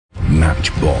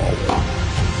match ball.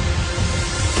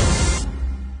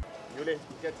 Jule,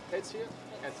 get heads here,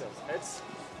 heads.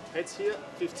 Heads here,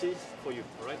 50 for you,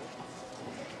 alright?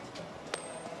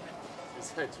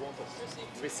 This heads, one top.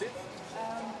 We sit?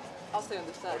 I'll stay on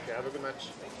this side. Okay, have a good match.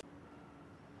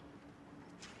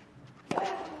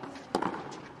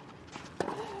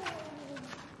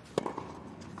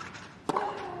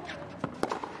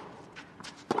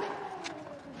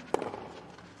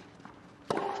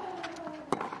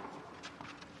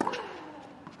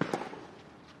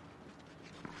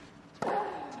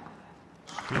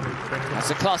 That's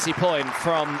a classy point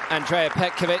from Andrea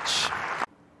Petkovic.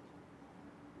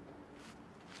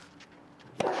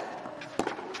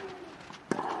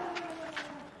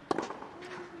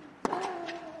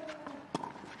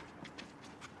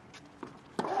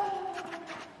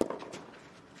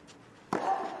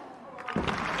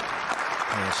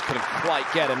 She couldn't quite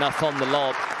get enough on the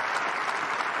lob.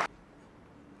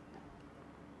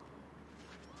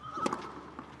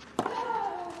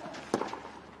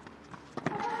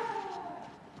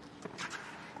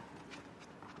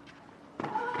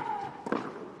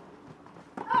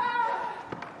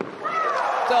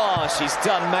 Oh, she's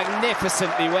done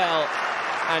magnificently well,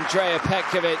 Andrea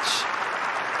Petkovic.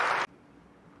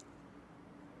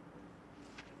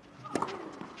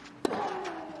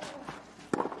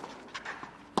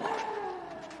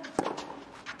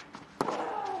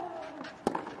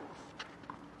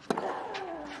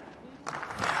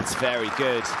 That's very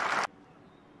good.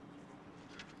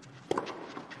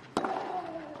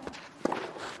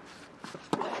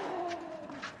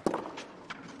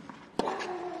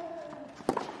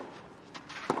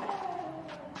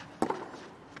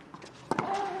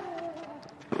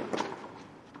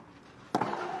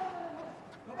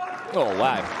 Oh,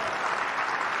 wow.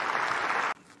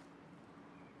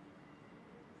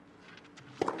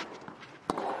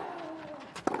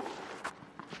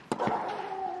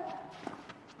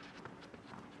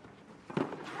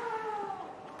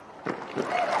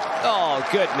 Oh,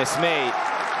 goodness me.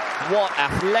 What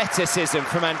athleticism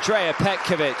from Andrea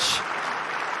Petkovic.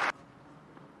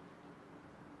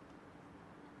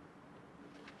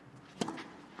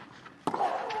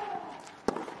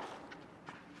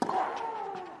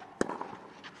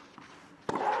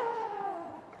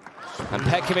 And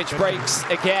Petkovic breaks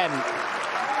again.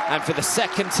 And for the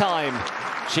second time,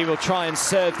 she will try and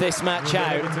serve this match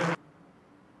out.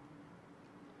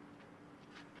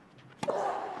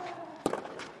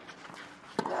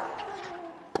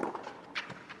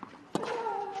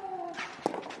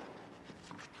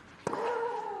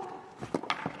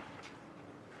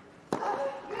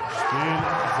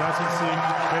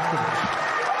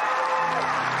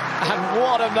 And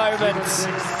what a moment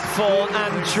for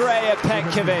Andrea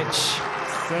Petkovic,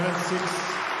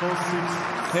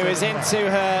 who is into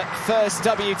her first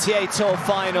WTA Tour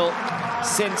final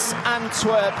since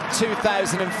Antwerp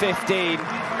 2015.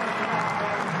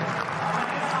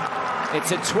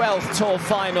 It's a 12th Tour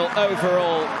final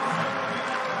overall,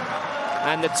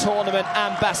 and the tournament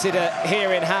ambassador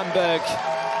here in Hamburg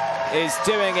is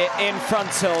doing it in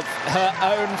front of her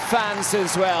own fans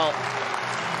as well.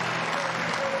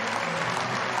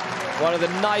 One of the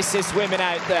nicest women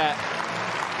out there.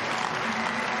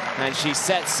 And she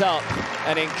sets up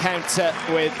an encounter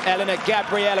with Elena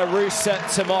Gabriela Rusa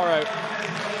tomorrow.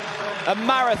 A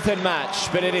marathon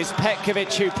match, but it is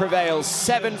Petkovic who prevails,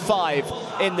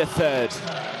 7-5 in the third.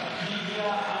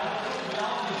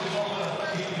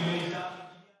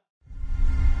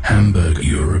 Hamburg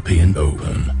European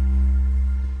Open.